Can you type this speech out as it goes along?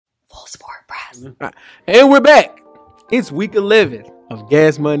Full sport press. Right. And we're back. It's week 11 of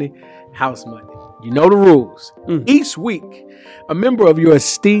Gas Money, House Money. You know the rules. Each week, a member of your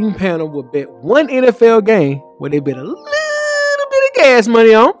esteemed panel will bet one NFL game where they bet a little bit of gas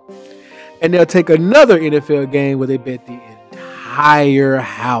money on, and they'll take another NFL game where they bet the entire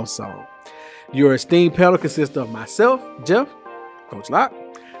house on. Your esteemed panel consists of myself, Jeff, Coach Locke,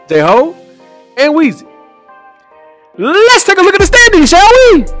 JaiHov, and Wezzy. Let's take a look at the standings, shall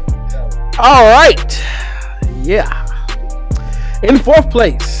we? All right. Yeah. In fourth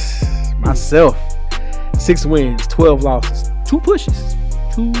place, myself, 6 wins, 12 losses, 2 pushes.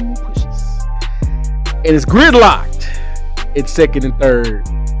 And it's gridlocked in second and third.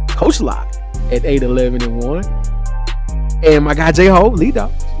 Coach Locke at 8-11-1. And my guy JaiHov, lead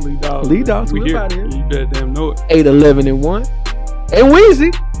off. Lead off. We here. You better damn know it. 8-11-1. And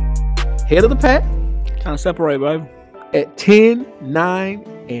Wezzy, head of the pack. Kind of separate, baby. At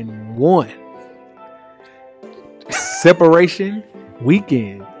 10-9-1. Separation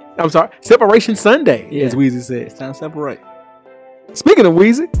weekend. I'm sorry, Separation Sunday, as Wezzy said. It's time to separate. Speaking of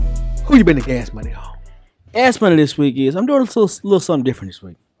Wezzy, who you been the gas money on? Gas money this week is I'm doing a little something different this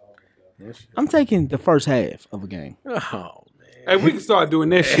week. I'm taking the first half of a game. Oh man. Hey, we can start doing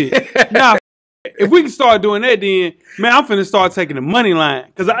that shit. Nah, if we can start doing that, then man, I'm finna start taking the money line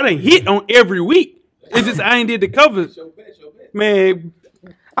because I done hit on every week. It's just I ain't did the covers. Man,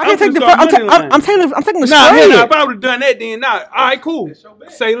 I can't take the. I'm taking the Nah, spread. nah, if I would have done that, then nah. All right, cool.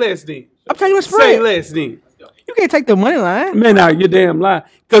 Say less, then. I'm taking the spread. Say less, then. You can't take the money line. Man, nah, you're damn lying.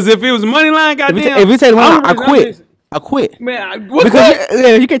 Because if it was money line, goddamn. If you take the money line, I quit. Man,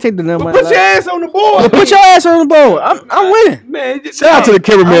 Because you can't take the money line. put your ass on the board. Put your ass on the board. I'm winning. Man, Shout out to the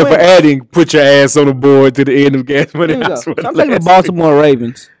cameraman for adding "put your ass on the board" to the end of gas money. I'm taking the Baltimore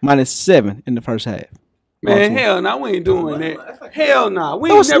Ravens -7 in the first half. Man, hell no, we ain't doing that. Hell no, we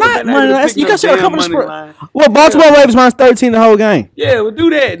No, ain't it's never not been money able line. to pick You no got to see a damn couple of money spread. line. Well, Baltimore Ravens -13 the whole game. Yeah, we'll do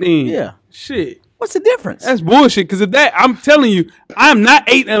that then. Yeah. Shit. What's the difference? That's bullshit. Because if that, I'm telling you, I'm not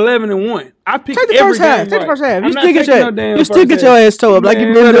 8-11-1. I pick Take the every first half. game Take the right. first half. I'm You not still get taking your no damn you still first get half. your ass toe up like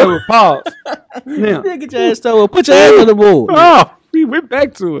you been doing. Pause. Now, You still get your ass toe up. Put your ass on the board. Oh, we went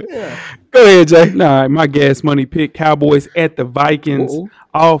back to it. Yeah. Go ahead, Jay. nah, my gas money pick Cowboys at the Vikings.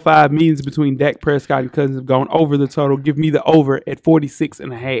 All 5 meetings between Dak Prescott and Cousins have gone over the total. Give me the over at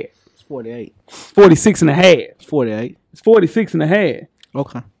 46.5. It's 48. 46.5. It's 48. It's 46.5.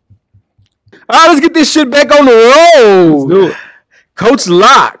 Okay. All right, let's get this shit back on the road. Let's do it. Coach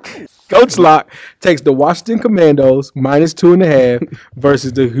Locke takes the Washington Commandos -2.5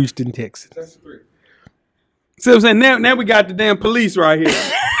 versus the Houston Texans. See what I'm saying? Now we got the damn police right here.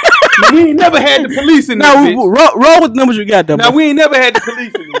 We ain't never had the police in this Now bitch. roll with the numbers you got, though. Now we ain't never had the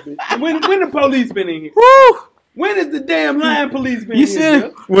police in this bitch. When the police been in here? Woo! When has the damn line police been You in said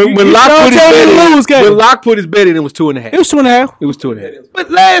here? When you Locke don't put his tell me bet to in, lose, Kevin. when Locke put his bet in, it was 2.5. It was 2.5. It was 2.5.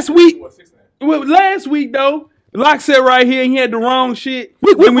 But last week though, Locke said right here he had the wrong shit.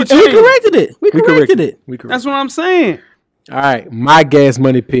 We changed it. corrected it. We corrected it. That's what I'm saying. All right, my gas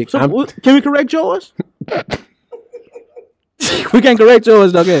money pick. So, can we correct yours? We can't correct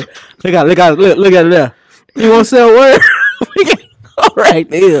yours, though. Okay. Look at it there. You want to say a word? We can correct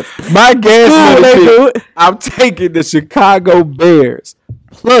this. My gas money do pick. I'm taking the Chicago Bears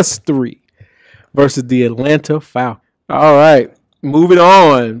 +3 versus the Atlanta Falcons. All right, moving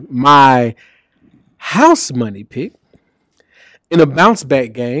on. My house money pick in a bounce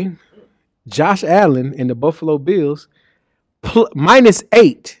back game. Josh Allen and the Buffalo Bills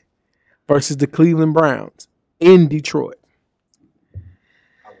 -8 versus the Cleveland Browns in Detroit.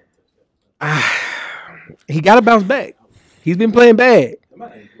 He got to bounce back. He's been playing bad.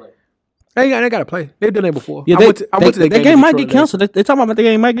 They got to play. They've done that before. Yeah, I went to that game might get canceled. They talking about the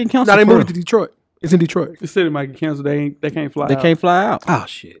game might get canceled. No, they moved it to Detroit. It's in Detroit. The city might get canceled. They can't fly. They can't fly out. Oh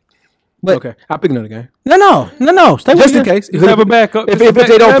shit. But Okay, I'll pick another game. no. Stay Just with in case. Just have a backup. If they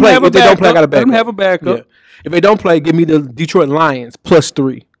don't play, I got a backup. Let them have a backup. Yeah. If they don't play, give me the Detroit Lions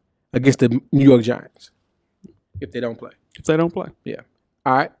 +3 against the New York Giants. If they don't play. If they don't play. Yeah.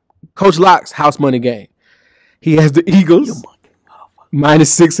 All right. Coach Locke's house money game. He has the Eagles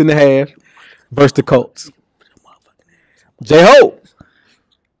 -6.5 versus the Colts. JaiHov.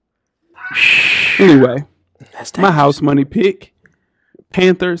 Anyway, my house money pick: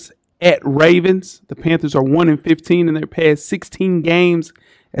 Panthers at Ravens. The Panthers are 1-15 in their past 16 games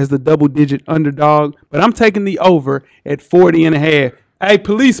as the double-digit underdog. But I'm taking the over at 40.5. Hey,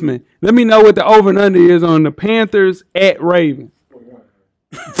 policeman, let me know what the over and under is on the Panthers at Ravens.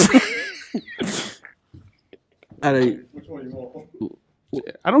 Which one you want?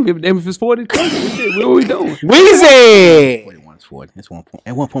 I don't give a damn if it's 40. What are we doing? Wezzy. it's 40. It's 1 point.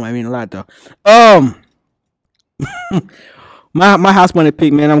 At 1 point, I mean a lot though. my house money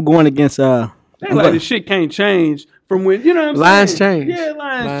pick, man. I'm going against the shit can't change from when you know what I'm lines saying. change. Yeah,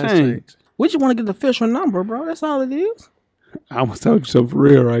 lines change. We just want to get the official number, bro. That's all it is. I almost told you something for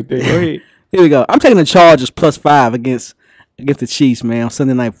real right there. Go ahead. Here we go. I'm taking the Chargers +5 against the Chiefs, man, on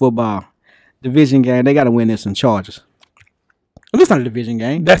Sunday Night Football. Division game. They got to win this in Chargers. It's not a division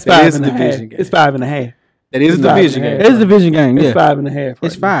game. That's That 5 is and a a half. division game. It's 5.5. That is a division game. It is a division game, yeah. It's 5.5.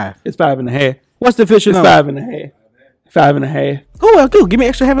 It's 5. It's 5.5. What's the official It's number? 5.5. 5.5. Cool, cool. Give me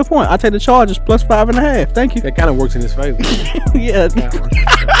extra half a point. I'll take the Chargers +5.5. Thank you. That kind of works in his favor. Yeah.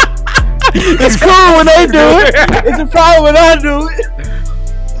 It's cool when they do it. It's a problem when I do it.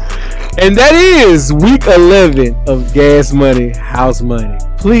 And that is week 11 of Gas Money, House Money.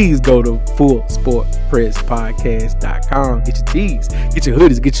 Please go to fullsportpresspodcast.com. Get your tees, get your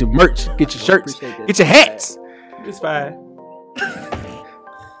hoodies, get your merch, get your shirts, get your hats. It's 5.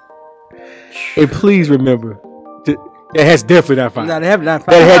 And please remember, that hat's definitely not 5. No, they have not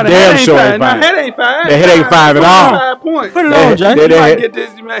 5. That hat damn sure ain't 5. No, that ain't 5. That hat ain't 5 at all. 5 points. Put it on, Jay. You might get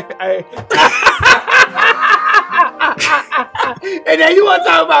this, man. Hey. And then you want to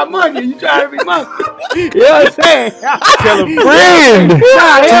talk about money. You trying to be money. You know what I'm saying? Tell a friend.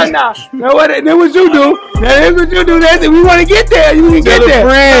 Nah, hell nah. Now what you do. That's what you do. That's it. We want to get there. You can get Tell there. a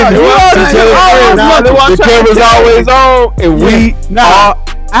friend. Tell a friend. The camera's always on, and we are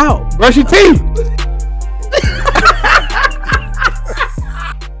out. Brush your teeth.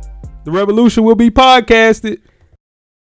 The revolution will be podcasted.